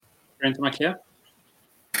Brent, am I clear?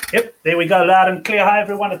 Yep, there we go, loud and clear. Hi,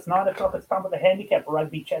 everyone. It's 9 o'clock. It's time for the Handicap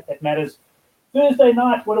Rugby Chat That Matters. Thursday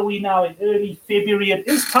night, what are we now in early February? It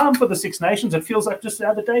is time for the Six Nations. It feels like just the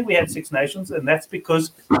other day we had Six Nations, and that's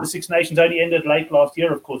because the Six Nations only ended late last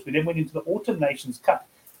year, of course. We then went into the Autumn Nations Cup.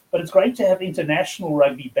 But it's great to have international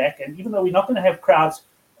rugby back, and even though we're not going to have crowds,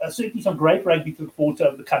 certainly some great rugby to look forward to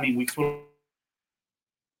over the coming weeks.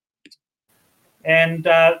 And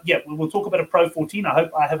we'll talk about a Pro 14. I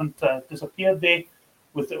hope I haven't disappeared there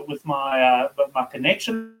with my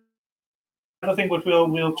connection. Another thing what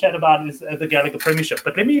we'll chat about is the Gallagher Premiership.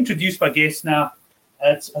 But let me introduce my guest now.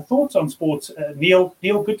 It's Thoughts on Sports. Neil,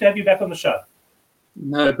 good to have you back on the show.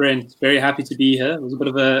 No, Brent, very happy to be here. It was a bit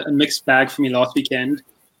of a mixed bag for me last weekend.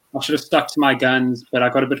 I should have stuck to my guns, but I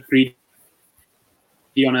got a bit greedy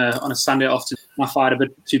on a Sunday afternoon. I fired a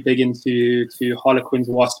bit too big into Harlequins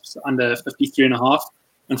Wasps under 53.5.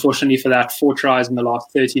 Unfortunately for that, 4 tries in the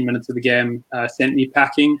last 13 minutes of the game sent me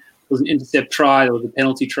packing. It was an intercept try, there was a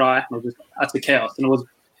penalty try, and it was just utter chaos. And it was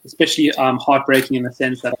especially heartbreaking in the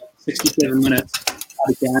sense that 67 minutes I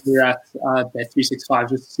had a gander at Bet365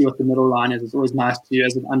 just to see what the middle line is. It's always nice to,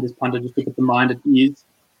 as an unders punter, just to put the mind at ease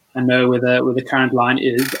and know where the current line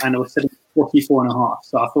is. And it was sitting at 44.5.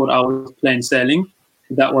 So I thought I was plain sailing.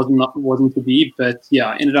 That wasn't to be, but yeah,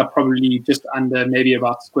 I ended up probably just under, maybe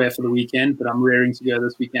about square for the weekend, but I'm raring to go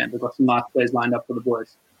this weekend. I've got some nice plays lined up for the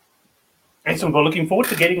boys. Excellent. Well, looking forward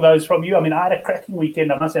to getting those from you. I mean, I had a cracking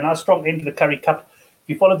weekend, I must say, and I was strong into the Currie Cup. If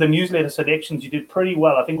you followed the newsletter selections, you did pretty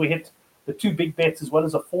well. I think we hit the 2 big bets as well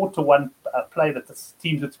as a 4-1 play that the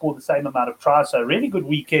teams had scored the same amount of tries. So a really good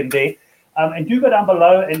weekend there. And do go down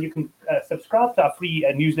below and you can subscribe to our free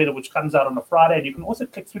newsletter, which comes out on a Friday. And you can also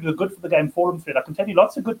click through to the Good for the Game forum thread. I can tell you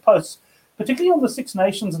lots of good posts, particularly on the Six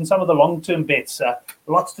Nations and some of the long-term bets.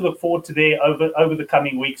 Lots to look forward to there over the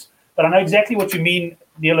coming weeks. But I know exactly what you mean,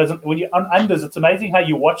 Neil. When you're on unders, it's amazing how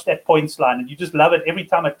you watch that points line and you just love it. Every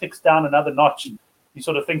time it ticks down another notch, you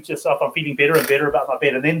sort of think to yourself, I'm feeling better and better about my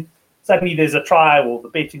bet. And then suddenly there's a try or the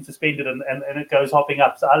betting suspended and it goes hopping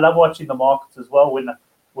up. So I love watching the markets as well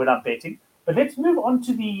when I'm betting. But let's move on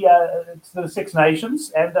to the Six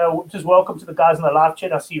Nations, and just welcome to the guys in the live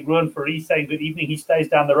chat. I see Ruan Faris saying good evening. He stays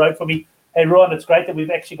down the road for me. Hey, Ruan, it's great that we've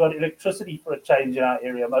actually got electricity for a change in our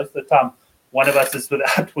area. Most of the time, one of us is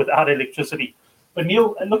without electricity. But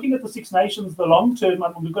Neil, looking at the Six Nations, the long term,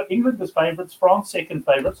 we've got England as favourites, France second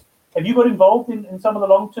favourites. Have you got involved in some of the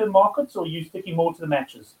long term markets, or are you sticking more to the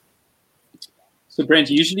matches? So, Brent,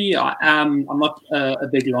 usually I'm not a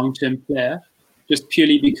big long term player, just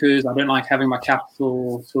purely because I don't like having my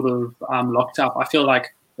capital sort of locked up. I feel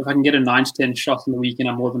like if I can get a 9 to 10 shot in the weekend,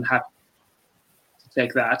 I'm more than happy to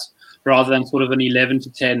take that, rather than sort of an 11 to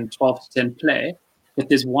 10, 12 to 10 play. But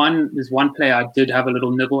there's one play I did have a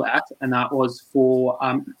little nibble at, and that was for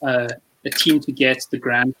a team to get the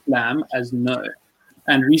Grand Slam as no.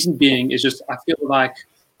 And reason being is just I feel like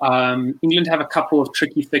England have a couple of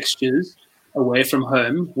tricky fixtures away from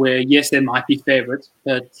home where, yes, they might be favourites,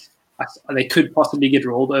 but they could possibly get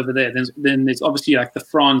rolled over there. Then there's obviously like the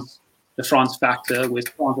France factor, where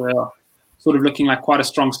France are sort of looking like quite a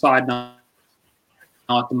strong side now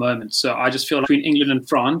at the moment. So I just feel like between England and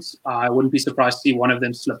France, I wouldn't be surprised to see one of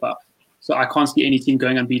them slip up. So I can't see any team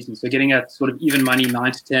going unbeaten. So getting at sort of even money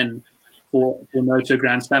 9 to 10 for no to a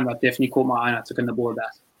Grand Slam, that definitely caught my eye and I took in the ball of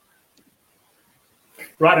that.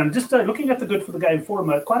 Right, and just looking at the Good for the Game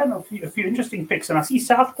forum, quite a few interesting picks. And I see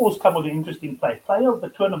Southpaw's come with an interesting play. Player of the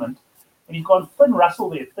tournament, and he's gone Finn Russell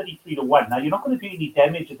there, 33-1. Now, you're not going to do any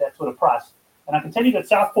damage at that sort of price. And I can tell you that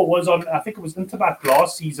Southpaw was on, I think it was Interbike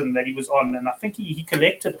last season that he was on, and I think he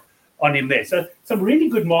collected on him there. So some really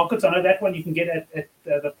good markets. I know that one you can get at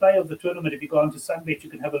the Player of the Tournament. If you go onto Sunbet, you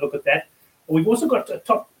can have a look at that. We've also got a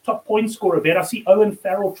top point scorer bet. I see Owen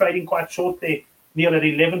Farrell trading quite short there, Neil, at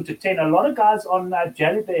 11 to 10. A lot of guys on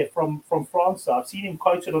Jalibert from France. So I've seen him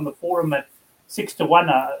quoted on the forum at 6 to 1.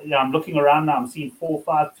 I'm looking around now. I'm seeing 4 or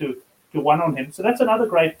 5 to 1 on him. So that's another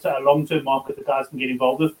great long-term market that guys can get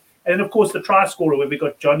involved with. And then, of course, the try scorer where we've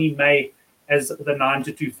got Johnny May as the 9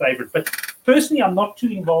 to 2 favourite. But personally, I'm not too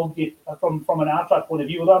involved yet from an outright point of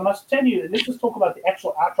view. Although I must tell you, let's just talk about the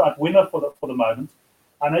actual outright winner for the moment.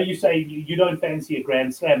 I know you say you don't fancy a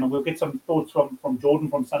Grand Slam, and we'll get some thoughts from Jordan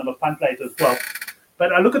from Son of a Punt later as well.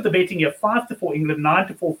 But I look at the betting here: 5 to 4 England, 9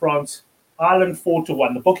 to 4 France, Ireland 4 to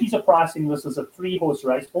 1. The bookies are pricing this as a 3-horse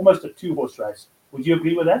race, almost a 2-horse race. Would you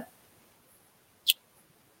agree with that?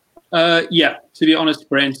 Yeah, to be honest,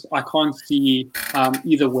 Brent, I can't see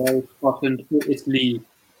either Wales, Scotland, or Italy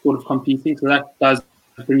sort of competing. So that does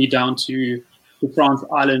bring you down to France,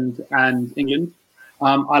 Ireland, and England.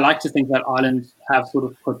 I like to think that Ireland have sort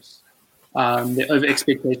of put their over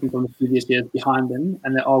expectation from the previous years behind them,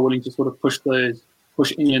 and they are willing to sort of push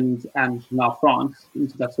England and now France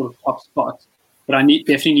into that sort of top spot. But I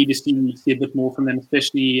definitely need to see a bit more from them,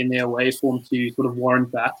 especially in their away form, to sort of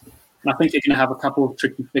warrant that. And I think they're going to have a couple of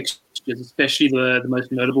tricky fixtures, especially the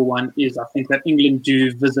most notable one is I think that England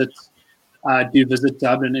do visit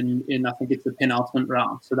Dublin in I think it's the penultimate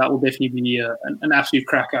round. So that will definitely be an absolute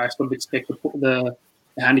cracker. I sort of expect the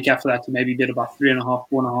handicap for that to maybe get about 3.5,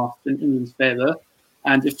 4.5 in England's favour.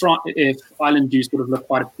 And if Ireland do sort of look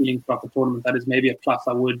quite appealing throughout the tournament, that is maybe a plus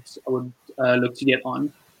I would look to get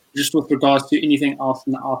on. Just with regards to anything else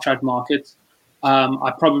in the outright market,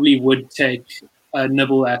 I probably would take a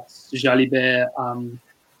nibble at Jalibert,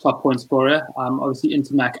 top point scorer. Obviously,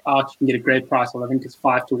 Intermac out, you can get a great price. I think it's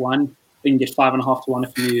 5-1. You can get 5.5 to 1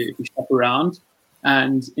 if you shop around.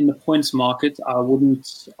 And in the points market, in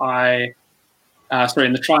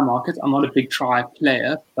the try market, I'm not a big try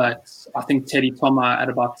player, but I think Teddy Thomas at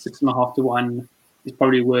about 6.5 to 1 is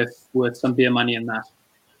probably worth some beer money in that.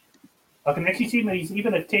 I can actually see that he's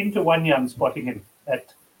even at 10 to 1 here. I'm spotting him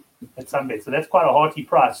at Sunbet. So that's quite a hearty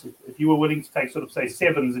price. If you were willing to take sort of say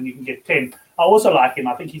 7s and you can get 10, I also like him.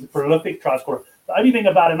 I think he's a prolific try scorer. The only thing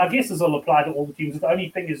about it, and I guess this will apply to all the teams, the only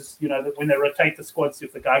thing is, that when they rotate the squads,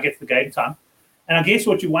 if the guy gets the game time, and I guess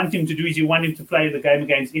what you want him to do is you want him to play the game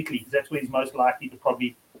against Italy, because that's where he's most likely to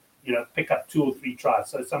probably, pick up 2 or 3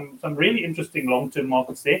 tries. So some really interesting long-term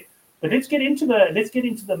markets there. But let's get into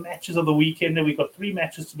the matches of the weekend. We've got 3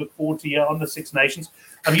 matches to look forward to here on the Six Nations.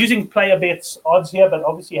 I'm using player bets odds here, but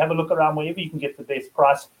obviously have a look around wherever you can get the best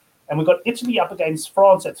price. And we've got Italy up against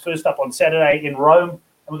France. That's first up on Saturday in Rome. And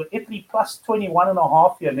we've got Italy plus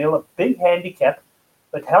 21.5 here, Neil. A big handicap.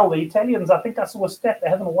 But hell, the Italians, I think I saw a stat, they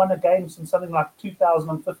haven't won a game since something like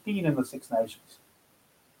 2015 in the Six Nations.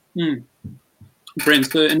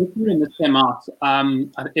 Brent, so initially when this came out,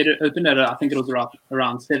 it opened at, I think it was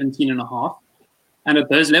around 17.5. And at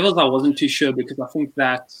those levels, I wasn't too sure because I think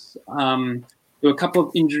that there were a couple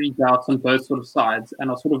of injury doubts on both sort of sides. And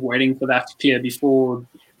I was sort of waiting for that to clear before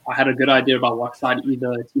I had a good idea about what side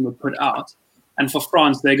either team would put out. And for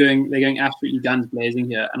France, they're going absolutely guns blazing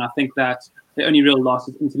here. And I think that the only real loss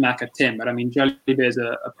is Intermac at 10. But I mean, Jalibert is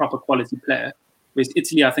a proper quality player. Whereas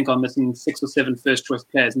Italy, I think, are missing 6 or 7 first-choice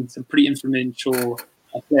players and some pretty influential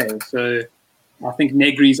players. So I think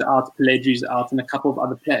Negri's out, Pellegri's out, and a couple of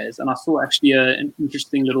other players. And I saw actually an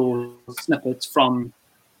interesting little snippet from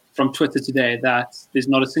Twitter today that there's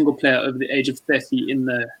not a single player over the age of 30 in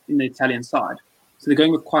the Italian side. So they're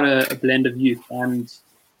going with quite a blend of youth. And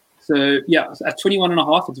so, yeah, at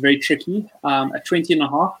 21.5, it's very tricky. At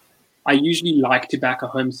 20.5, I usually like to back a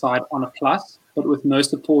home side on a plus. But with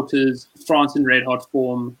most supporters, France in red hot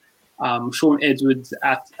form, Sean Edwards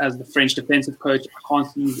as the French defensive coach, I can't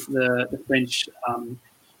see the French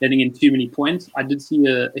letting in too many points. I did see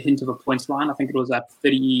a hint of a points line. I think it was at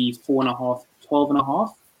 34.5,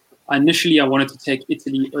 12.5. Initially, I wanted to take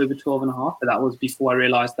Italy over 12.5, but that was before I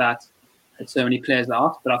realized that it's so many players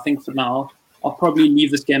out. But I think for now, I'll probably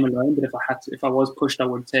leave this game alone. But if I was pushed, I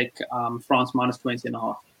would take France minus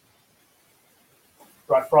 20.5.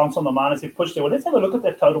 Right, France on the minus, they pushed there. Well, let's have a look at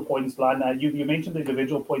that total points line. You mentioned the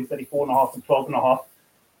individual points, 34.5 and 12.5.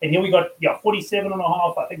 And here we got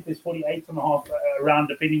 47.5. I think there's 48.5 around,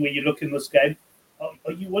 depending where you look in this game.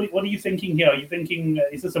 What are you thinking here? Are you thinking,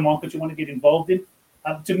 is this a market you want to get involved in?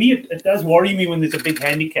 To me, it does worry me when there's a big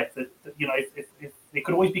handicap that if there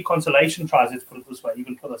could always be consolation tries, let's put it this way,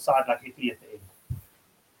 even for a side like Italy at the end.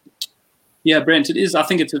 Yeah, Brent, it is. I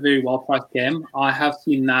think it's a very well-priced game. I have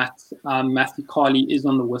seen that Matthew Carley is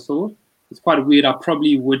on the whistle. It's quite weird. I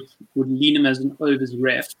probably would lean him as an overs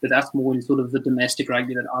ref, but that's more in sort of the domestic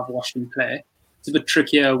rugby that I've watched him play. It's a bit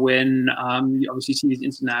trickier when you obviously see these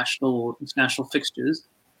international fixtures.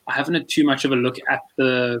 I haven't had too much of a look at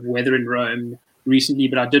the weather in Rome recently,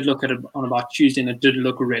 but I did look at it on about Tuesday, and it did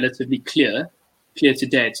look relatively clear to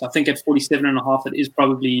date. So I think at 47.5, it is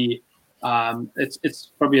probably...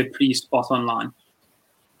 it's probably a pretty spot on line.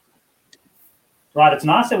 Right, it's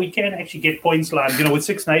nice that we can actually get points lines. With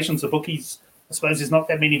Six Nations, the bookies, I suppose there's not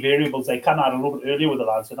that many variables. They come out a little bit earlier with the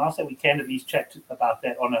lines. So nice that we can at least chat about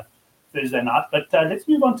that on a Thursday night. But let's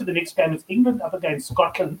move on to the next game. It's England up against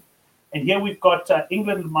Scotland. And here we've got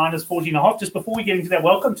England minus 14.5. Just before we get into that,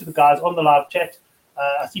 welcome to the guys on the live chat.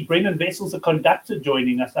 I see Brendan Vessels, the conductor,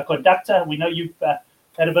 joining us. The conductor, we know you've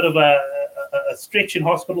had a bit of a stretch in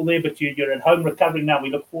hospital there, but you're at home recovering now. We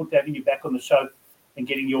look forward to having you back on the show and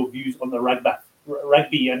getting your views on the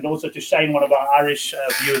rugby. And also to Shane, one of our Irish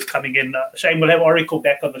viewers coming in. Shane, we'll have Oracle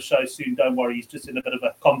back on the show soon. Don't worry. He's just in a bit of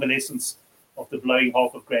a convalescence after blowing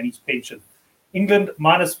half of Granny's pension. England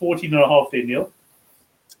minus 14.5 there, Neil.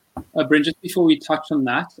 Brent, just before we touch on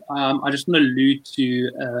that, I just want to allude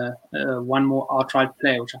to one more outright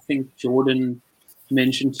play, which I think Jordan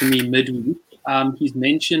mentioned to me midweek. He's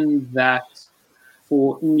mentioned that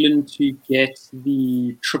for England to get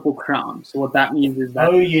the Triple Crown. So what that means is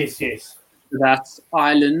that yes, that's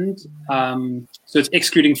Ireland. So it's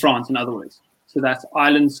excluding France, in other words. So that's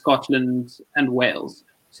Ireland, Scotland, and Wales.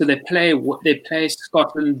 So they play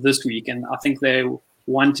Scotland this week, and I think they're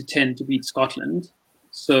 1-10 to beat Scotland.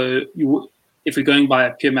 So if we're going by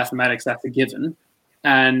pure mathematics, that's a given.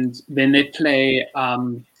 And then they play.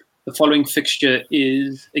 The following fixture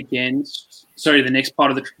is the next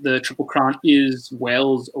part of the Triple Crown is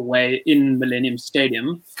Wales away in Millennium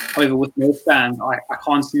Stadium. However, with no fans, I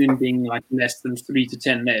can't see them being like less than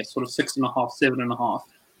 3-10 there, sort of 6.5, 7.5,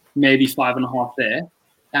 maybe 5.5 there.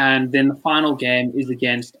 And then the final game is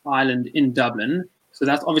against Ireland in Dublin. So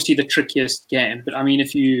that's obviously the trickiest game. But I mean,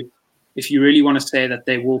 if you really want to say that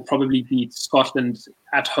they will probably beat Scotland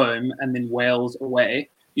at home and then Wales away,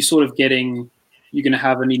 you're sort of you're going to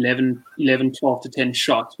have an 11, 12-10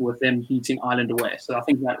 shot with them beating Ireland away. So I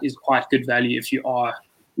think that is quite good value if you are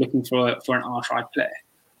looking for an outright play.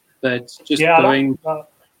 But just going...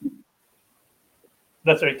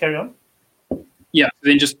 That's right, carry on. Yeah,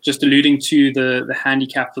 then just alluding to the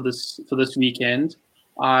handicap for this weekend,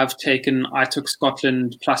 I took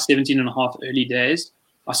Scotland plus 17.5 early days.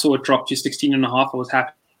 I saw it drop to 16.5. I was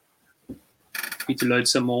happy to load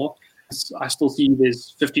some more. I still see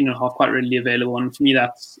there's 15.5 quite readily available, and for me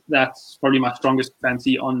that's probably my strongest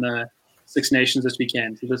fancy on the Six Nations this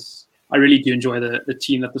weekend. So I really do enjoy the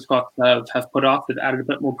team that the Scots have put out. They've added a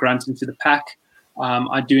bit more grunt into the pack.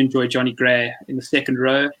 I do enjoy Johnny Gray in the second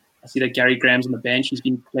row. I see that Gary Graham's on the bench. He's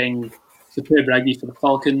been playing superb rugby for the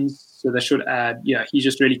Falcons, so they should add. Yeah, he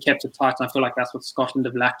just really kept it tight, and I feel like that's what Scotland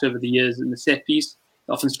have lacked over the years in the set piece.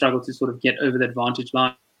 They often struggle to sort of get over the advantage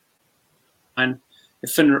line. And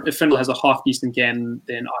if Findle has a half-decent game,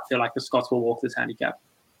 then I feel like the Scots will walk this handicap.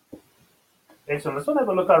 Excellent. Let's have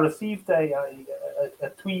a look. I received a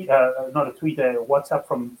tweet, not a tweet, a WhatsApp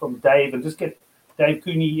from Dave, and just get Dave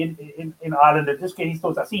Cooney in Ireland and just get his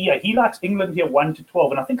thoughts. I see he likes England here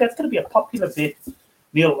 1-12, and I think that's going to be a popular bet,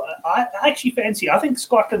 Neil. I actually fancy. I think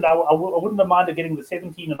Scotland. I wouldn't have minded getting the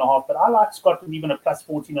 17.5, but I like Scotland even at plus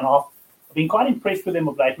 14.5. I've been quite impressed with them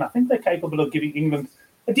of late, and I think they're capable of giving England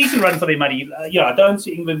a decent run for their money. I don't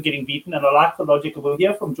see England getting beaten, and I like the logic of. We'll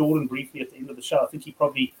hear from Jordan briefly at the end of the show. I think he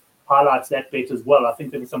probably highlights that bet as well. I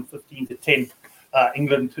think there was some 15-10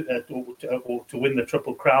 England to win the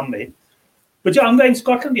Triple Crown there. But I'm going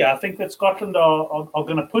Scotland. Yeah, I think that Scotland are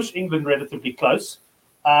going to push England relatively close.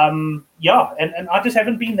 And I just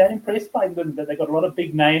haven't been that impressed by England. They got a lot of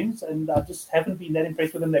big names, and I just haven't been that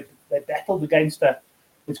impressed with them. They battled against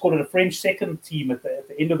let's call it a French second team at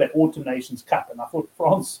the end of that Autumn Nations Cup, and I thought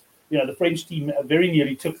France, the French team very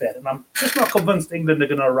nearly took that, and I'm just not convinced England are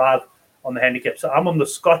going to arrive on the handicap. So I'm on the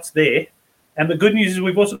Scots there, and the good news is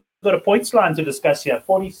we've also got a points line to discuss here,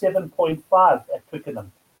 47.5 at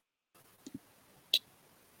Twickenham.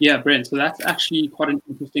 Yeah, Brent. So that's actually quite an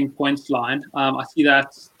interesting points line. I see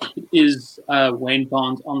that it is Wayne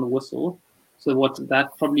Barnes on the whistle. So what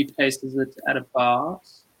that probably places it at about.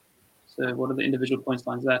 So what are the individual points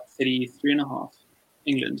lines? That 33.5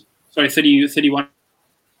 England. Sorry, 31.5,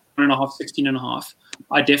 16.5.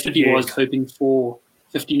 I definitely was hoping for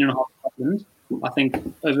 15.5 Scotland. I think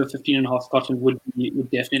over 15.5 Scotland would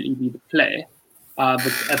definitely be the play. But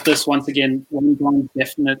at this, once again, Wayne Barnes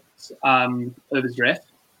definite overs ref.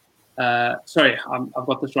 Sorry, I've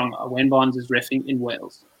got this wrong. Wayne Barnes is reffing in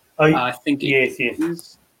Wales. I think it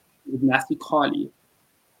is Matthew Carley.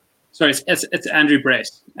 Sorry, it's Andrew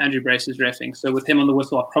Brace. Andrew Brace is reffing. So with him on the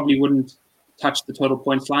whistle, I probably wouldn't touch the total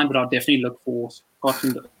points line, but I'll definitely look for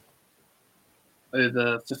Scotland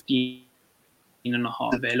over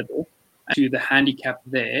 15.5 available. And to the handicap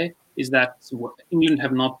there is that England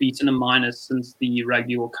have not beaten a minus since the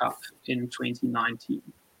Rugby World Cup in 2019.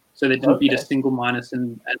 So they didn't beat a single minus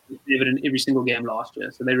in every single game last year.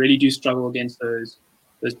 So they really do struggle against those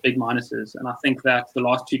big minuses. And I think that the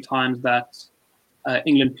last two times that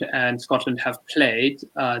England and Scotland have played,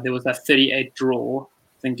 there was that 38 draw.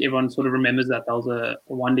 I think everyone sort of remembers that. That was a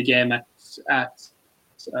wonder game at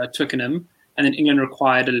Twickenham. And then England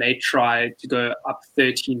required a late try to go up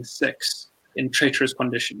 13-6 in treacherous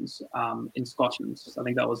conditions in Scotland. So I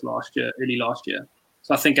think that was early last year.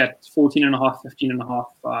 So I think at 14.5,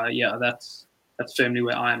 15.5, that's firmly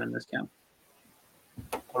where I am in this camp.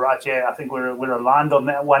 All right, I think we're aligned on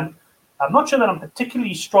that one. I'm not sure that I'm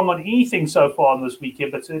particularly strong on anything so far on this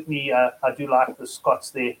weekend, but certainly I do like the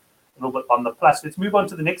Scots there a little bit on the plus. Let's move on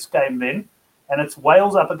to the next game then. and it's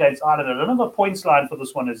Wales up against Ireland. I don't have a points line for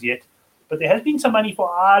this one as yet, but there has been some money for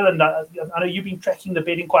Ireland. I know you've been tracking the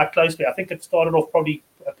betting quite closely. I think it started off probably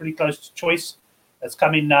pretty close to choice. It's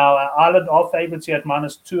coming now. Ireland are favourites here at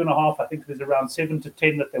 -2.5. I think there's around 7 to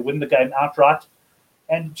 10 that they win the game outright.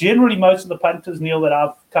 And generally, most of the punters, Neil, that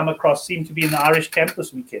I've come across seem to be in the Irish camp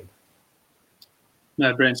this weekend.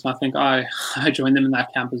 No, Brent, I think I joined them in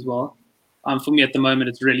that camp as well. For me at the moment,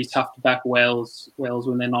 it's really tough to back Wales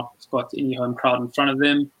when they're not got any home crowd in front of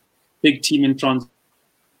them. Big team in transition.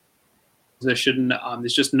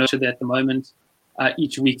 There's just no there at the moment.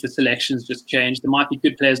 Each week the selections just change. There might be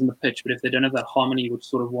good players on the pitch, but if they don't have that harmony, which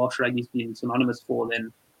sort of Welsh rugby's been synonymous for,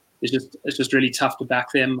 then it's just really tough to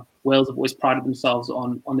back them. Wales have always prided themselves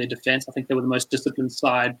on their defence. I think they were the most disciplined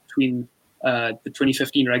side between the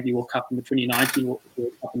 2015 Rugby World Cup and the 2019 World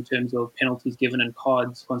Cup in terms of penalties given and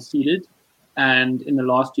cards conceded. And in the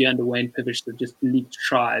last year under Wayne Pivish, they've just leaked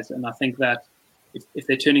tries. And I think that if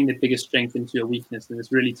they're turning their biggest strength into a weakness, then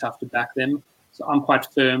it's really tough to back them. So I'm quite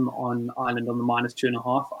firm on Ireland on the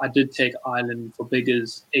 -2.5. I did take Ireland for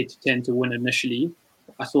biggers 8 to 10 to win initially.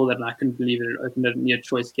 I saw that and I couldn't believe it. It opened a near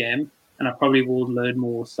choice game. And I probably will load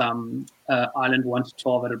more some Ireland 1 to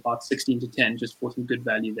 12 at about 16 to 10 just for some good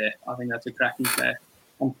value there. I think that's a cracking play.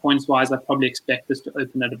 On points wise, I probably expect this to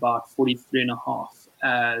open at about 43.5.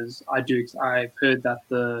 As I've heard that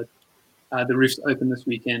the Roofs open this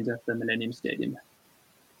weekend at the Millennium Stadium.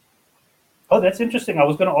 Oh, that's interesting. I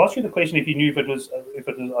was going to ask you the question if you knew if it was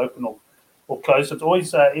open or closed. It's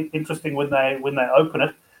always interesting when they open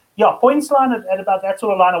it. Yeah, points line at about that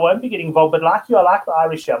sort of line. I won't be getting involved, but like you, I like the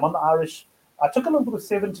Irish here. I'm on the Irish. I took a little bit of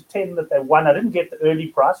 7 to 10 that they won. I didn't get the early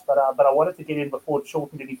price, but I wanted to get in before it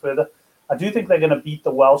shortened any further. I do think they're going to beat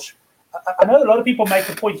the Welsh. I know a lot of people make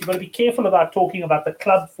the point you've got to be careful about talking about the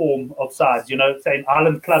club form of sides. Saying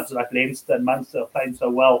Ireland clubs like Leinster and Munster are playing so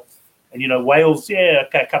well. And, Wales, yeah,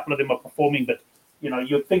 okay, a couple of them are performing, but,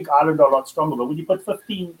 you'd think Ireland are a lot stronger. But when you put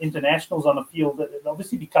 15 internationals on the field, it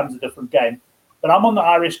obviously becomes a different game. But I'm on the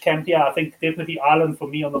Irish camp here. I think definitely Ireland for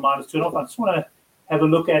me on the -2.5. I just want to have a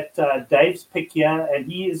look at Dave's pick here,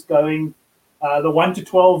 and he is going the 1 to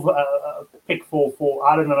 12 pick for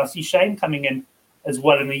Ireland. And I see Shane coming in as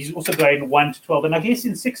well, and he's also going 1 to 12. And I guess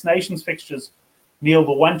in Six Nations fixtures, Neil,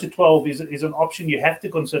 the 1 to 12 is an option you have to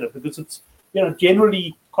consider because it's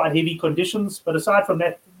generally quite heavy conditions. But aside from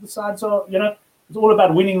that, the sides are it's all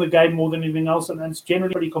about winning the game more than anything else, and it's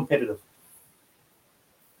generally pretty competitive.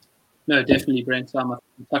 No, definitely, Brent. I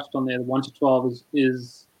touched on there. The 1 to 12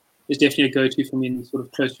 is definitely a go-to for me in sort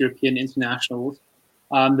of close European internationals.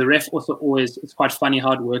 The ref also it's quite funny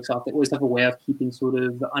how it works out. They always have a way of keeping sort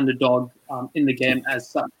of the underdog in the game as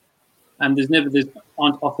such. And there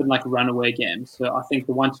aren't often like runaway games. So I think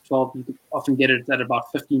the 1 to 12, you could often get it at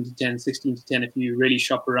about 15 to 10, 16 to 10 if you really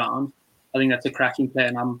shop around. I think that's a cracking play.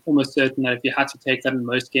 And I'm almost certain that if you had to take that in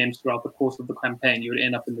most games throughout the course of the campaign, you would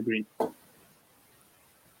end up in the green.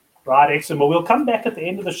 Right, excellent. Well, we'll come back at the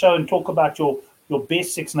end of the show and talk about your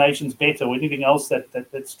best Six Nations bet or anything else that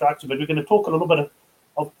strikes you. But we're going to talk a little bit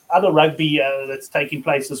of other rugby that's taking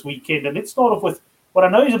place this weekend. And let's start off with what I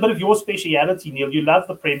know is a bit of your speciality, Neil. You love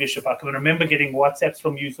the Premiership. I can remember getting WhatsApps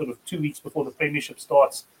from you sort of 2 weeks before the Premiership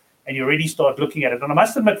starts, and you already start looking at it. And I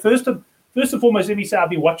must admit, first and foremost, let me say I've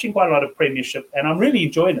been watching quite a lot of Premiership, and I'm really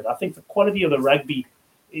enjoying it. I think the quality of the rugby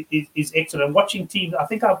is excellent. And watching teams, I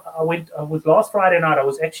think I was last Friday night. I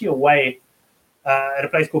was actually away at a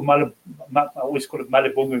place called I always call it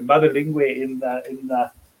Malibungu, Madalingwe in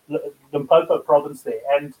the Limpopo province there,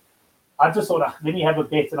 and I just thought, let me have a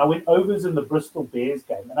bet. And I went overs in the Bristol Bears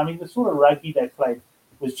game. And I mean, the sort of rugby they played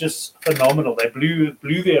was just phenomenal. They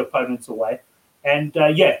blew their opponents away. And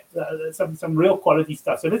some real quality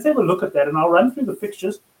stuff. So let's have a look at that. And I'll run through the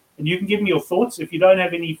fixtures and you can give me your thoughts. If you don't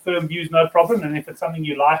have any firm views, no problem. And if it's something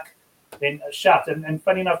you like, then shout. And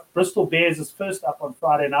funny enough, Bristol Bears is first up on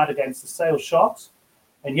Friday night against the Sale Sharks.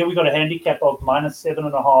 And here we got a handicap of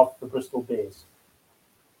 -7.5 for Bristol Bears.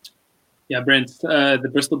 Yeah, Brent, the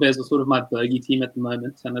Bristol Bears are sort of my bogey team at the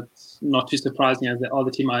moment, and it's not too surprising as they are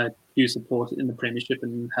the team I do support in the Premiership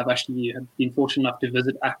and have been fortunate enough to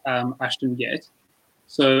visit Ashton Gate.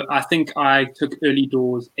 So I think I took early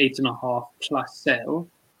doors 8.5 plus Sale.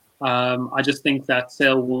 I just think that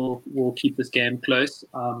Sale will keep this game close.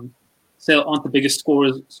 Sale aren't the biggest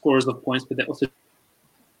scorers of points, but they also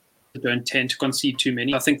don't tend to concede too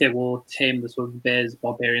many. I think they will tame the sort of Bears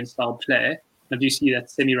barbarian style play. I do see that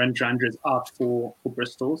Semi-Randrandra is out for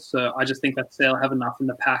Bristol. So I just think that Sale have enough in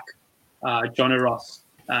the pack, John Ross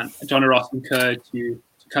and Kerr to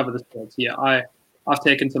cover the spreads. Yeah, I've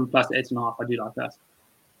taken some plus 8.5. I do like that.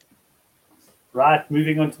 Right,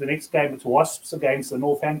 moving on to the next game. It's Wasps against the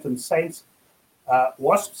Northampton Saints.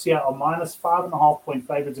 Wasps here are minus 5.5-point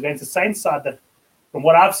favourites against the same side that, from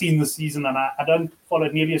what I've seen this season, and I don't follow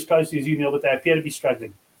it nearly as closely as you, Neil, but they appear to be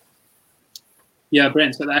struggling. Yeah,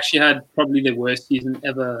 Brent. So they actually had probably their worst season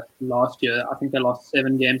ever last year. I think they lost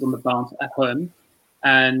 7 games on the bounce at home.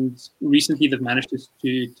 And recently they've managed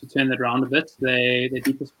to turn that around a bit. They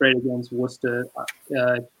beat the spread against Worcester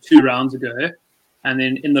 2 rounds ago. And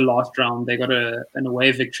then in the last round, they got an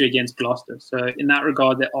away victory against Gloucester. So in that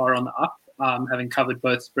regard, they are on the up, having covered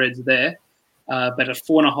both spreads there. But at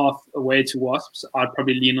 4.5 away to Wasps, I'd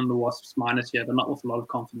probably lean on the Wasps minus here, but not with a lot of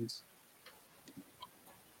confidence.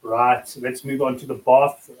 Right, so let's move on to the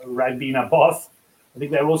Bath rugby. Now, Bath, I think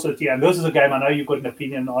they're also a team, and this is a game I know you've got an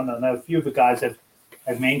opinion on. I know a few of the guys have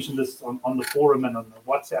mentioned this on the forum and on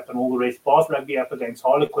the WhatsApp and all the rest. Bath rugby up against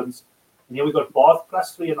Harlequins. And here we've got Bath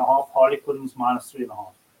plus 3.5, Harlequins minus 3.5.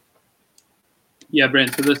 Yeah,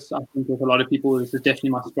 Brent, so this, I think with a lot of people, this is definitely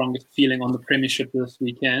my strongest feeling on the Premiership this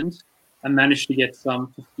weekend. I managed to get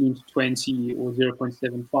some 15 to 20 or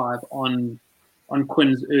 0.75 on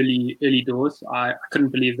Quinn's early doors. I couldn't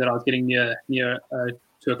believe that I was getting near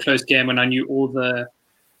to a close game when I knew all the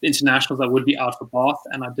internationals that would be out for Bath,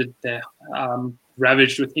 and I did they're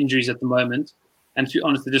ravaged with injuries at the moment. And to be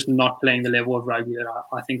honest, they're just not playing the level of rugby that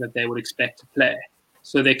I think that they would expect to play.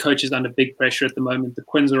 So their coach is under big pressure at the moment. The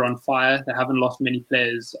Quins are on fire. They haven't lost many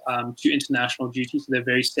players to international duty, so they're a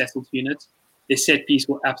very settled unit. Their set piece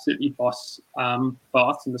will absolutely boss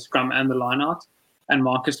Bath in the scrum and the line out. And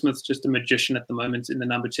Marcus Smith's just a magician at the moment in the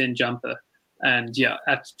number 10 jumper. And yeah,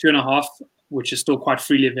 at 2.5, which is still quite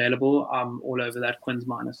freely available, I'm all over that Quins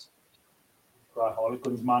minus. Right,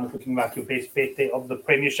 Harlequins minus looking like your best bet there of the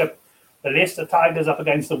Premiership. The Leicester Tigers up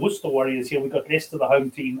against the Worcester Warriors here. We've got Leicester, the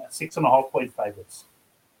home team, at 6.5-point favourites.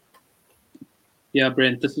 Yeah,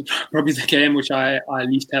 Brent, this is probably the game which I at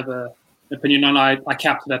least have an opinion on. I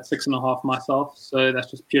capped it at 6.5 myself, so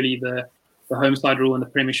that's just purely the home side rule in the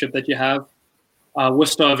Premiership that you have.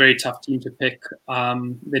 Worcester are a very tough team to pick.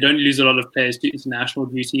 They don't lose a lot of players to international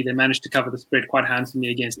duty. They managed to cover the spread quite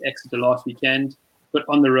handsomely against Exeter last weekend, but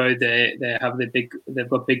on the road they've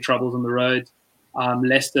got big troubles on the road.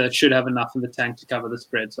 Leicester should have enough in the tank to cover the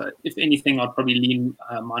spread. So if anything, I'd probably lean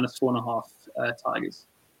minus 4.5 Tigers.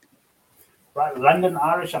 Right, London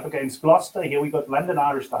Irish up against Gloucester. Here we got London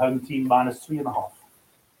Irish, the home team, minus 3.5.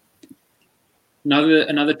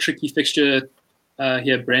 Another tricky fixture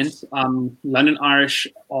here, Brent. London Irish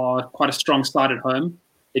are quite a strong side at home.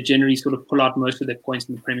 They generally sort of pull out most of their points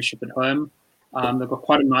in the Premiership at home. They've got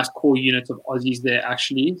quite a nice core unit of Aussies there,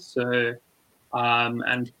 actually. So,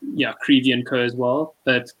 and yeah, Creevy and co as well.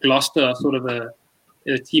 But Gloucester are sort of a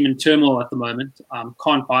team in turmoil at the moment.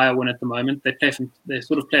 Can't buy a win at the moment. They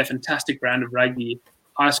sort of play a fantastic brand of rugby,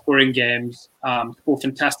 high-scoring games, score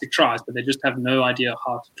fantastic tries, but they just have no idea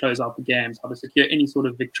how to close out the games, how to secure any sort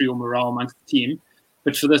of victory or morale amongst the team.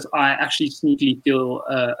 But for this, I actually sneakily feel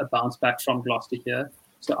a bounce back from Gloucester here.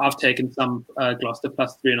 So I've taken some Gloucester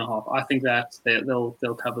plus 3.5. I think that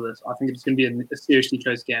they'll cover this. I think it's going to be a seriously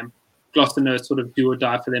close game. Gloucester knows sort of do or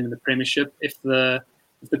die for them in the Premiership. If the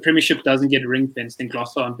Premiership doesn't get ring-fenced, then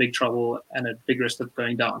Gloucester are in big trouble and at big risk of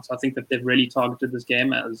going down. So I think that they've really targeted this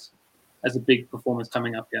game as a big performance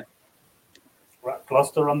coming up here. Right,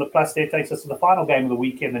 Gloucester on the plus there takes us to the final game of the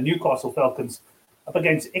weekend, the Newcastle Falcons up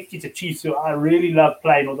against Exeter Chiefs, who I really love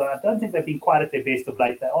playing, although I don't think they've been quite at their best of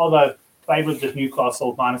late. Although favourites of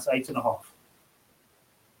Newcastle minus 8.5.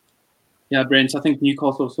 Yeah, Brent, I think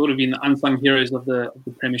Newcastle have sort of been the unsung heroes of the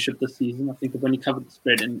Premiership this season. I think they've only covered the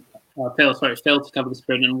spread and failed to cover the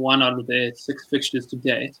spread in 1 out of their 6 fixtures to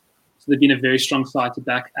date. So they've been a very strong side to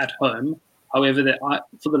back at home. However,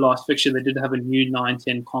 for the last fixture, they did have a new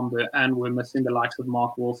 9-10 combo and were missing the likes of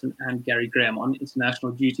Mark Wilson and Gary Graham on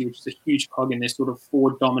international duty, which is a huge cog in their sort of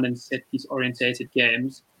forward dominant set-piece orientated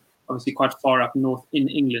games, obviously quite far up north in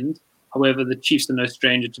England. However, the Chiefs are no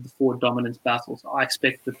stranger to the forward dominance battle, so I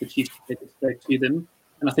expect that the Chiefs will take it straight to them.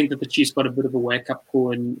 And I think that the Chiefs got a bit of a wake-up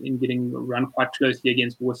call in getting run quite closely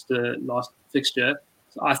against Worcester last fixture.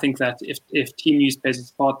 So I think that if team news plays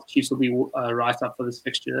its part, the Chiefs will be right up for this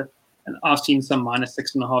fixture. And I've seen some minus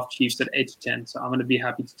 6.5 Chiefs at 8 to 10, so I'm going to be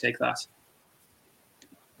happy to take that.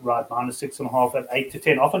 Right, minus 6.5 at 8 to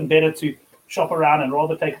 10. Often better to shop around and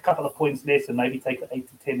rather take a couple of points less and maybe take the 8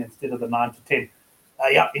 to 10 instead of the 9 to 10.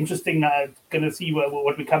 Yeah, interesting. Going to see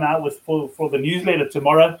what we come out with for the newsletter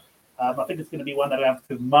tomorrow. I think it's going to be one that I have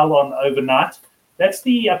to mull on overnight. That's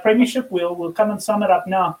the Premiership. We'll come and sum it up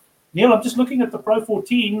now. Neil, I'm just looking at the Pro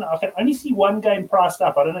 14. I can only see one game priced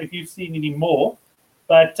up. I don't know if you've seen any more,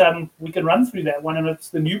 but we can run through that one. And it's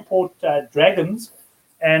the Newport Dragons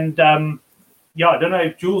and Yeah, I don't know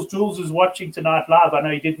if Jules is watching tonight live. I know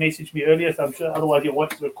he did message me earlier, so I'm sure otherwise you'll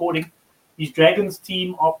watch the recording. His Dragons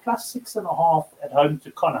team are +6.5 at home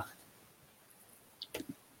to Connacht.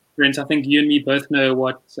 Brent, I think you and me both know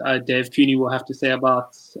what Dave Cooney will have to say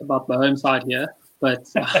about the home side here, but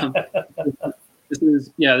this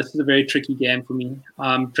is a very tricky game for me.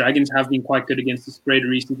 Dragons have been quite good against the spread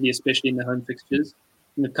recently, especially in their home fixtures,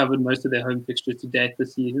 and they've covered most of their home fixtures to date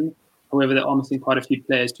this season. However, they're missing quite a few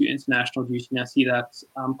players to international duty. And I see that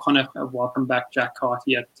Connacht have welcomed back Jack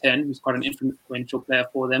Carty at 10, who's quite an influential player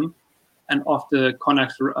for them. And after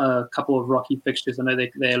Connacht's couple of rocky fixtures, I know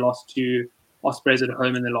they lost to Ospreys at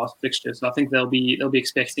home in their last fixture, so I think they'll be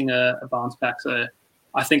expecting a bounce back. So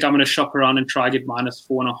I think I'm going to shop around and try get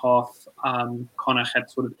 -4.5. Connacht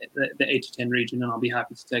at sort of the 8 to 10 region, and I'll be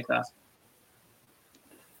happy to take that.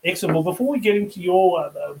 Excellent. Well, before we get into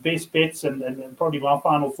your best bets and probably my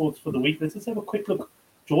final thoughts for the week, let's just have a quick look.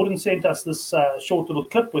 Jordan sent us this short little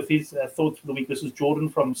clip with his thoughts for the week. This is Jordan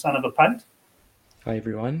from Son of a Punt. Hi,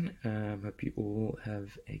 everyone. Hope you all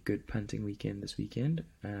have a good punting weekend this weekend.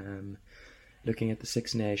 Looking at the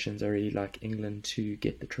Six Nations, I really like England to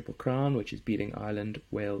get the Triple Crown, which is beating Ireland,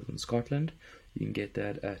 Wales and Scotland. You can get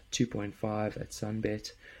that at 2.5 at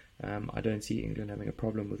Sunbet. I don't see England having a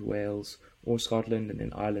problem with Wales or Scotland, and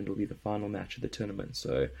then Ireland will be the final match of the tournament,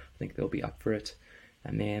 so I think they'll be up for it.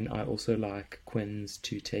 And then I also like Quins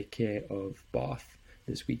to take care of Bath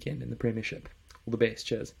this weekend in the Premiership. All the best.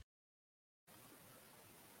 Cheers.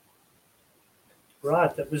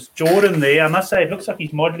 Right, that was Jordan there. I must say, it looks like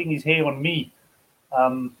he's modelling his hair on me.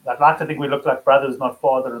 I'd like to think we look like brothers, not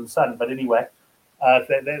father and son. But anyway,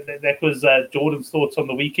 that was Jordan's thoughts on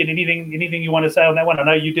the weekend. Anything you want to say on that one? I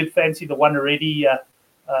know you did fancy the one already,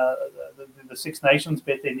 the Six Nations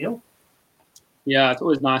bet there, Neil. Yeah, it's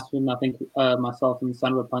always nice when I think myself and the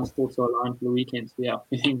Son of a Punch thoughts are aligned for the weekend. So yeah,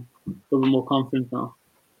 feeling a little bit more confident now.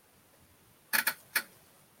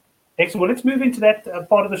 Excellent. Well, let's move into that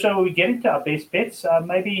part of the show where we get into our best bets.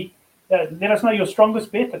 Maybe let us know your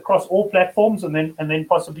strongest bet across all platforms, and then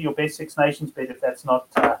possibly your best Six Nations bet if that's not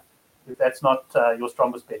your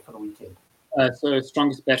strongest bet for the weekend. So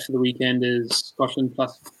strongest bet for the weekend is Scotland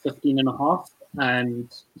 +15.5,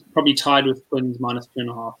 and probably tied with Quins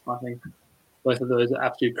 -2.5. I think both of those are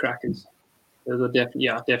absolute crackers. Those are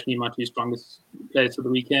definitely my two strongest plays for the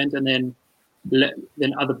weekend, and then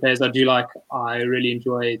other players I do like. I really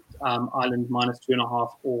enjoy Ireland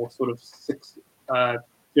 -2.5 or sort of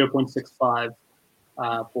 0.65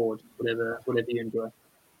 board, whatever you enjoy.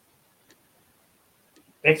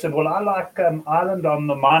 Excellent. Well, I like Ireland on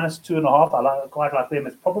the -2.5. I quite like them.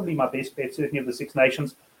 It's probably my best bet, certainly of the Six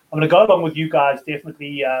Nations. I'm going to go along with you guys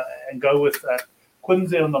definitely and go with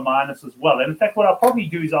Quins there on the minus as well. And in fact, what I'll probably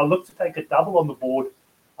do is I'll look to take a double on the board.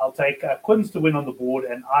 I'll take Quins to win on the board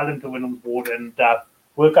and Ireland to win on the board, and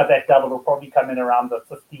work out that double. Will probably come in around the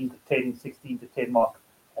 15 to 10, 16 to 10 mark,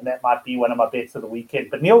 and that might be one of my bets of the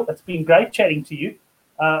weekend. But Neil, it's been great chatting to you.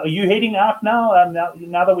 Are you heading out now?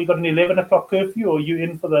 Now that we got an 11 o'clock curfew, or are you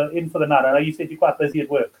in for the night? I know you said you're quite busy at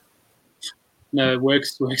work. No,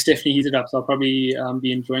 work's definitely heated up, so I'll probably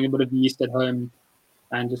be enjoying a bit of yeast at home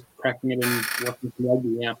and just cracking it and watching some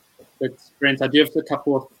rugby. Yeah, but Brent, I do have a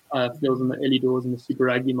couple of deals in the early doors in the Super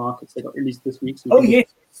Rugby markets that got released this week. So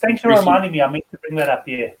yes, thanks for reminding me. I meant to bring that up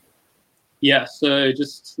here. Yeah, so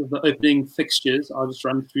just the opening fixtures, I'll just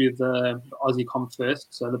run through the Aussie comp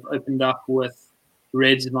first. So they've opened up with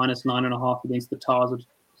Reds -9.5 against the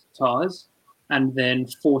Tars, and then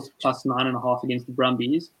Force +9.5 against the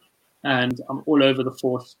Brumbies. And I'm all over the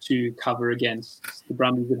Force to cover against the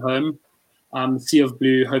Brumbies at home. Sea of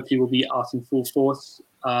Blue hopefully will be out in full force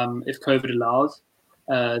if COVID allows.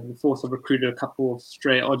 The Force have recruited a couple of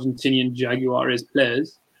stray Argentinian Jaguares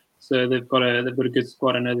players, so they've got a good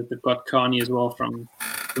squad. I know that they've got Carney as well from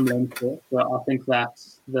Leinster. So I think that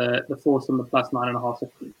the Force on the +9.5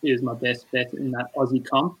 is my best bet in that Aussie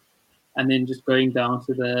comp. And then just going down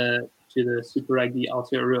to the Super Rugby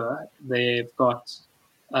Aotearoa, they've got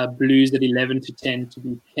Blues at 11 to 10 to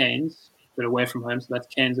beat Canes, but away from home. So that's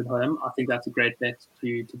Canes at home. I think that's a great bet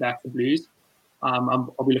to back the Blues.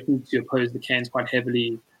 I'll be looking to oppose the Canes quite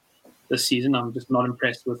heavily this season. I'm just not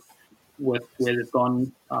impressed with where they've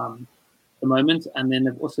gone at the moment. And then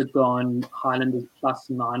they've also gone Highlanders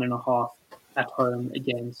 +9.5 at home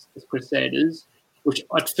against the Crusaders, which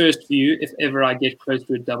at first view, if ever I get close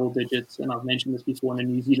to a double digits, and I've mentioned this before in a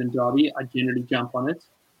New Zealand derby, I generally jump on it,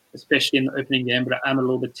 especially in the opening game. But I am a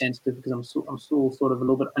little bit tentative because I'm still sort of a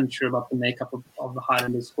little bit unsure about the makeup of the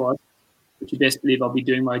Highlanders squad. But you best believe I'll be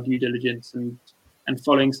doing my due diligence and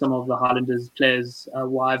following some of the Highlanders players'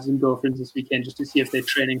 wives and girlfriends this weekend just to see if they're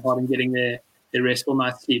training hard and getting their their restful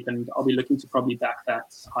night's sleep, and I'll be looking to probably back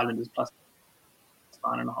that Highlanders plus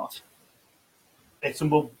 9.5.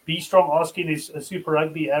 Excellent. Well, Be Strong asking, is Super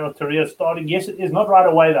Rugby Arrow career starting? Yes, it is. Not right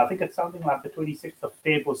away, though. I think it's something like the 26th of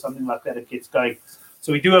Feb or something like that it gets going.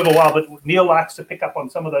 So we do have a while, but Neil likes to pick up on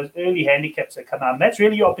some of those early handicaps that come out. And that's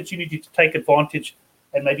really your opportunity to take advantage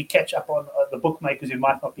and maybe catch up on the bookmakers who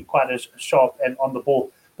might not be quite as sharp and on the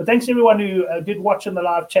ball. But thanks everyone who did watch in the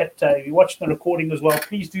live chat. If you watched the recording as well,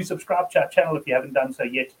 please do subscribe to our channel if you haven't done so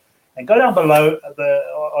yet. And go down below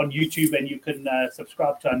on YouTube and you can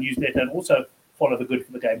subscribe to our newsletter and also follow the Good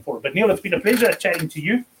for the Game forum. But Neil, it's been a pleasure chatting to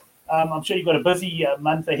you. I'm sure you've got a busy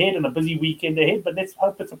month ahead and a busy weekend ahead, but let's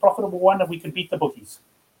hope it's a profitable one and we can beat the bookies.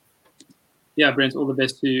 Yeah, Brent, all the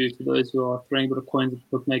best to those who are throwing a bit of coins at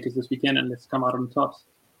bookmakers this weekend, and let's come out on tops.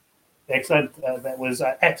 Excellent. That was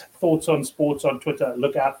at Thoughts on Sports on Twitter.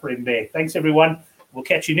 Look out for him there. Thanks, everyone. We'll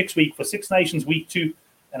catch you next week for Six Nations Week 2,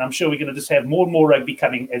 and I'm sure we're going to just have more and more rugby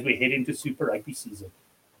coming as we head into Super Rugby season.